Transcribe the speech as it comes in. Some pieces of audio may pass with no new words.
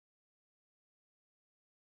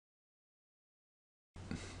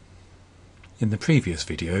In the previous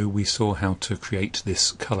video we saw how to create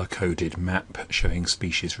this colour-coded map showing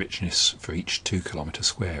species richness for each 2 kilometre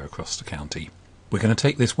square across the county. We're going to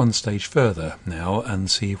take this one stage further now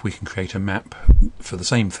and see if we can create a map for the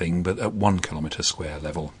same thing but at 1 kilometre square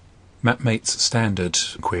level. MapMate's standard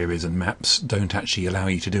queries and maps don't actually allow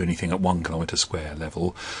you to do anything at 1 kilometre square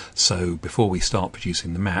level, so before we start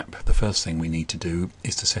producing the map, the first thing we need to do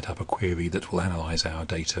is to set up a query that will analyse our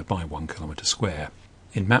data by 1 kilometre square.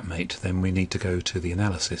 In MapMate then we need to go to the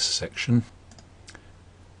analysis section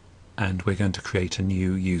and we're going to create a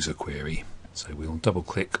new user query. So we'll double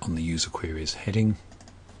click on the user queries heading.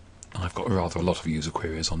 I've got rather a lot of user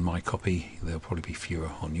queries on my copy, there'll probably be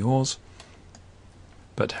fewer on yours.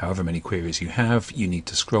 But however many queries you have, you need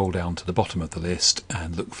to scroll down to the bottom of the list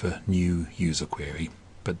and look for new user query.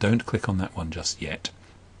 But don't click on that one just yet.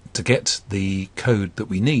 To get the code that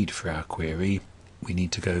we need for our query, we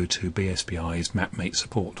need to go to BSBI's MapMate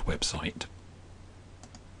support website.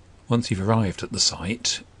 Once you've arrived at the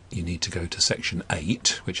site, you need to go to section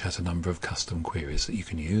 8, which has a number of custom queries that you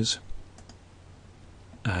can use.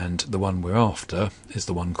 And the one we're after is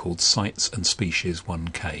the one called Sites and Species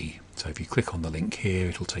 1K. So if you click on the link here,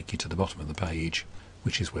 it'll take you to the bottom of the page,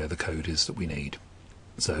 which is where the code is that we need.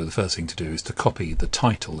 So the first thing to do is to copy the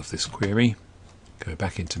title of this query, go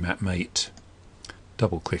back into MapMate,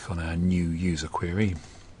 double click on our new user query,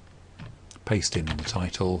 paste in the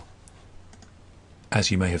title. As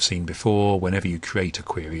you may have seen before, whenever you create a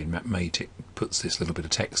query in MapMate, it puts this little bit of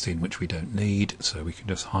text in which we don't need, so we can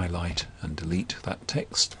just highlight and delete that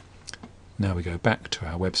text. Now we go back to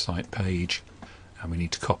our website page and we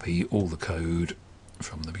need to copy all the code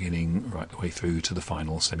from the beginning right the way through to the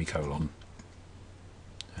final semicolon.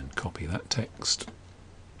 And copy that text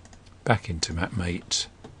back into MapMate,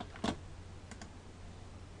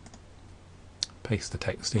 paste the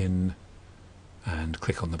text in and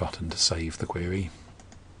click on the button to save the query.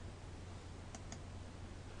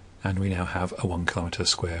 And we now have a 1 kilometre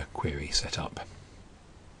square query set up.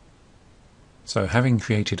 So having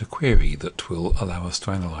created a query that will allow us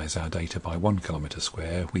to analyse our data by 1 kilometre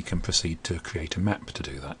square, we can proceed to create a map to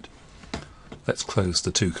do that. Let's close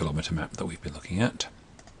the 2 kilometre map that we've been looking at.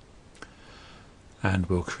 And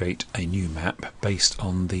we'll create a new map based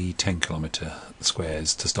on the 10 kilometre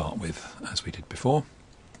squares to start with, as we did before.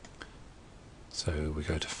 So we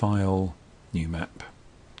go to File, New Map,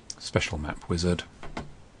 Special Map Wizard,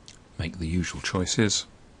 make the usual choices,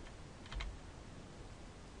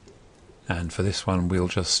 and for this one we'll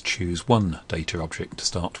just choose one data object to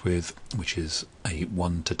start with, which is a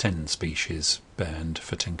 1 to 10 species band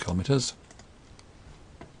for 10 kilometres,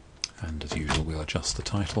 and as usual we'll adjust the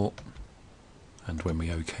title. And when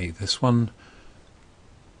we OK this one,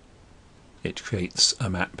 it creates a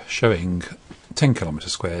map showing 10 kilometre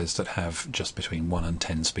squares that have just between 1 and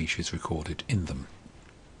 10 species recorded in them.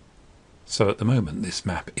 So at the moment this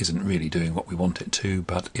map isn't really doing what we want it to,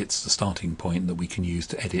 but it's the starting point that we can use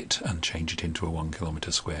to edit and change it into a 1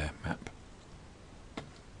 kilometre square map.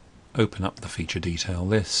 Open up the feature detail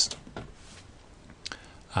list,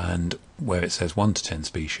 and where it says 1 to 10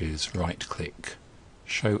 species, right click,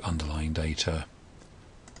 show underlying data,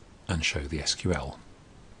 and show the SQL.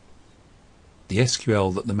 The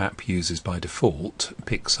SQL that the map uses by default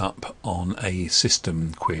picks up on a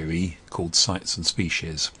system query called Sites and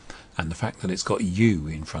Species, and the fact that it's got U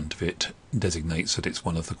in front of it designates that it's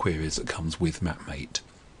one of the queries that comes with MapMate.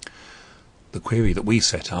 The query that we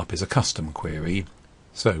set up is a custom query,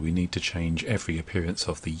 so we need to change every appearance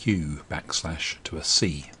of the U backslash to a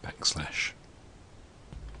C backslash.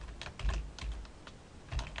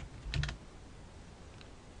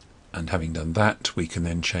 And having done that, we can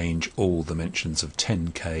then change all the mentions of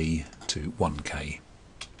 10k to 1k.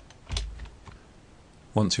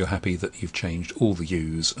 Once you're happy that you've changed all the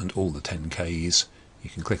U's and all the 10k's, you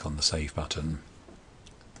can click on the Save button,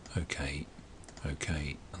 OK,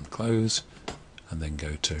 OK, and close, and then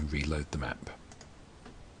go to Reload the map.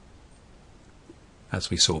 As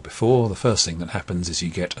we saw before, the first thing that happens is you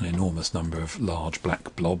get an enormous number of large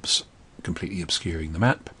black blobs completely obscuring the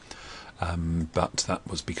map. But that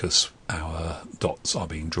was because our dots are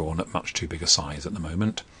being drawn at much too big a size at the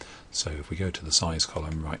moment. So if we go to the size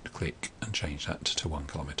column, right click and change that to 1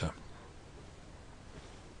 kilometre.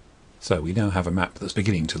 So we now have a map that's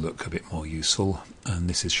beginning to look a bit more useful, and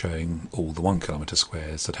this is showing all the 1 kilometre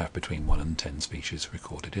squares that have between 1 and 10 species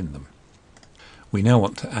recorded in them. We now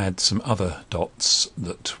want to add some other dots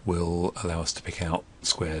that will allow us to pick out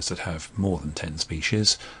squares that have more than 10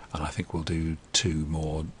 species, and I think we'll do 2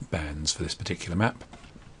 more bands for this particular map.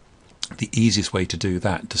 The easiest way to do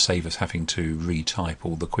that, to save us having to retype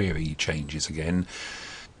all the query changes again,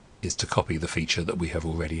 is to copy the feature that we have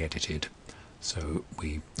already edited. So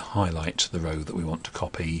we highlight the row that we want to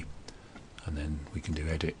copy, and then we can do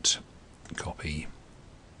edit, copy,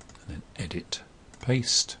 and then edit,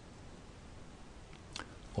 paste.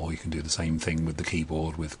 Or you can do the same thing with the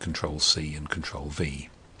keyboard with Control C and Control V.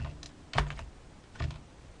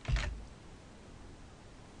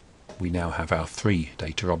 We now have our 3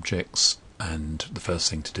 data objects, and the first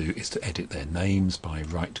thing to do is to edit their names by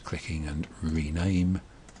right-clicking and rename.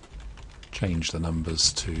 Change the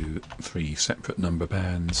numbers to 3 separate number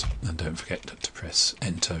bands, and don't forget to press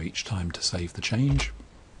enter each time to save the change.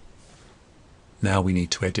 Now we need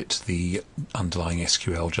to edit the underlying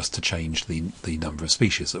SQL just to change the number of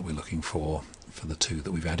species that we're looking for the 2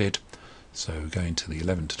 that we've added. So going to the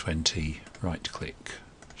 11 to 20, right-click,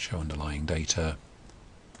 show underlying data,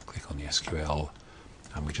 click on the SQL,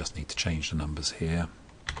 and we just need to change the numbers here.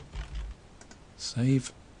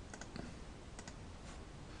 Save.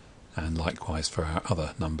 And likewise for our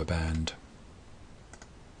other number band.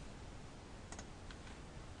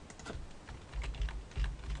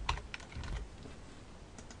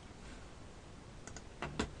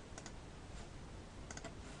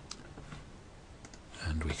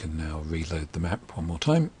 And we can now reload the map one more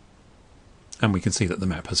time. And we can see that the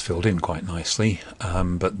map has filled in quite nicely,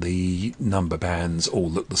 but the number bands all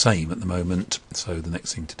look the same at the moment, so the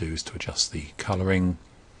next thing to do is to adjust the colouring,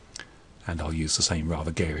 and I'll use the same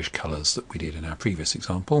rather garish colours that we did in our previous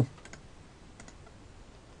example.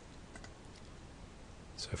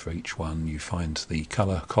 So for each one you find the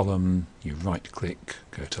colour column, you right click,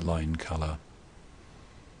 go to line colour,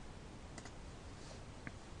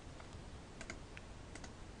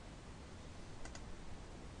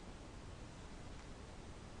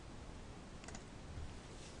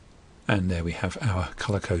 and there we have our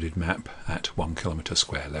colour-coded map at 1 kilometre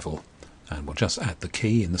square level. And we'll just add the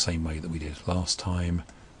key in the same way that we did last time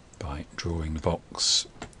by drawing the box.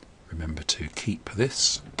 Remember to keep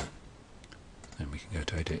this. Then we can go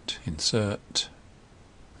to edit, insert,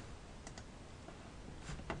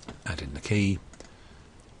 add in the key,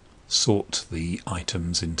 sort the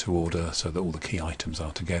items into order so that all the key items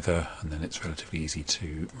are together, and then it's relatively easy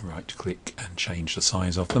to right click and change the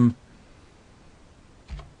size of them.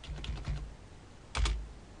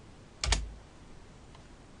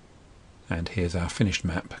 And here's our finished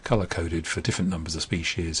map, colour-coded for different numbers of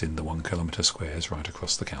species in the 1 kilometre squares right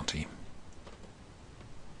across the county.